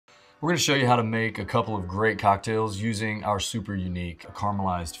We're going to show you how to make a couple of great cocktails using our super unique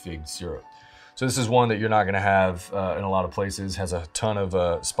caramelized fig syrup. So this is one that you're not going to have in a lot of places. Has a ton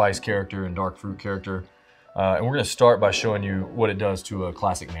of spice character and dark fruit character. And we're going to start by showing you what it does to a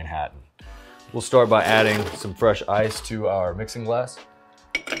classic Manhattan. We'll start by adding some fresh ice to our mixing glass.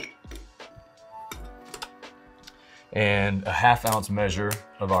 And a ½ ounce measure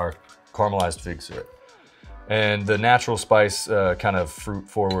of our caramelized fig syrup. And the natural spice, kind of fruit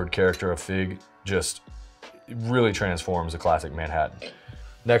forward character of fig just really transforms a classic Manhattan.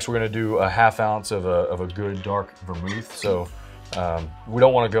 Next, we're gonna do a ½ ounce of a good dark vermouth. So we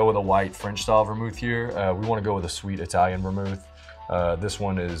don't wanna go with a white French style vermouth here. We wanna go with a sweet Italian vermouth. This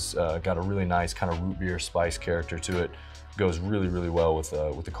one is got a really nice kind of root beer spice character to it. Goes really, really well with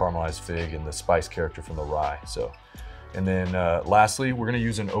the caramelized fig and the spice character from the rye. And then lastly, we're gonna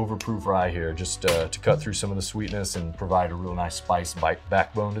use an overproof rye here just to cut through some of the sweetness and provide a real nice spice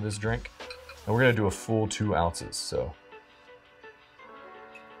backbone to this drink. And we're gonna do a full 2 ounces. So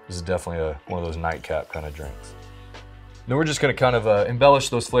this is definitely one of those nightcap kind of drinks. Then we're just gonna kind of embellish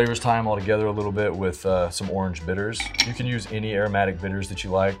those flavors, tie them all together a little bit with some orange bitters. You can use any aromatic bitters that you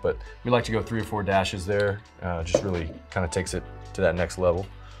like, but we like to go 3 or 4 dashes there. Just really kind of takes it to that next level.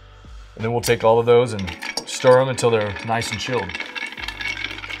 And then we'll take all of those and stir them until they're nice and chilled.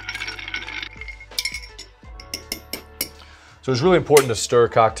 So it's really important to stir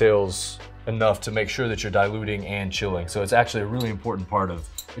cocktails enough to make sure that you're diluting and chilling. So it's actually a really important part of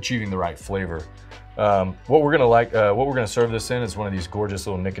achieving the right flavor. What we're gonna serve this in is one of these gorgeous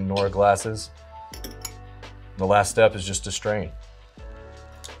little Nick and Nora glasses. The last step is just to strain.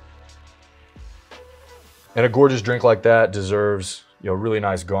 And a gorgeous drink like that deserves really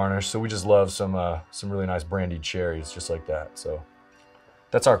nice garnish. So we just love some really nice brandied cherries just like that. So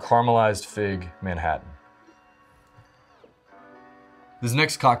that's our caramelized fig Manhattan. This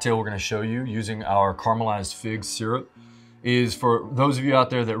next cocktail we're going to show you using our caramelized fig syrup is for those of you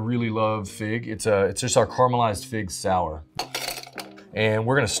out there that really love fig. It's just our caramelized fig sour. And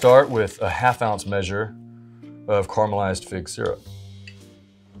we're going to start with a ½ ounce measure of caramelized fig syrup.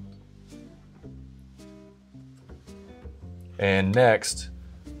 And next,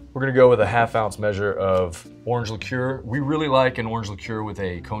 we're gonna go with a ½ ounce measure of orange liqueur. We really like an orange liqueur with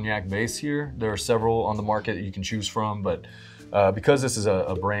a cognac base here. There are several on the market that you can choose from, but because this is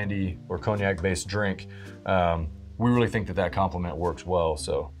a brandy or cognac based drink, we really think that complement works well.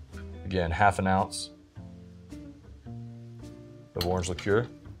 So again, ½ ounce of orange liqueur.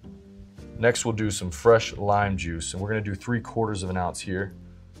 Next, we'll do some fresh lime juice, and we're gonna do 3/4 ounce here,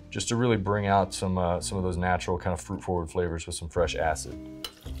 just to really bring out some of those natural kind of fruit forward flavors with some fresh acid.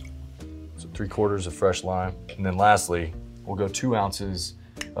 So 3/4 of fresh lime. And then lastly, we'll go 2 ounces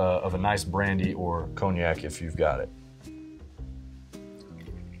of a nice brandy or cognac if you've got it.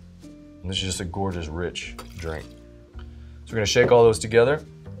 And this is just a gorgeous, rich drink. So we're gonna shake all those together,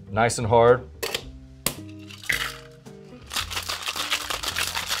 nice and hard.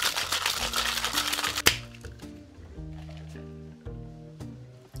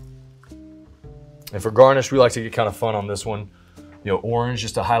 And for garnish, we like to get kind of fun on this one. Orange,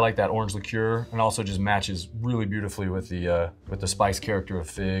 just to highlight that orange liqueur, and also just matches really beautifully with the spice character of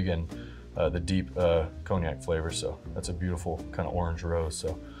fig and the deep cognac flavor. So that's a beautiful kind of orange rose.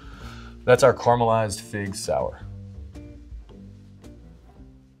 So that's our caramelized fig sour.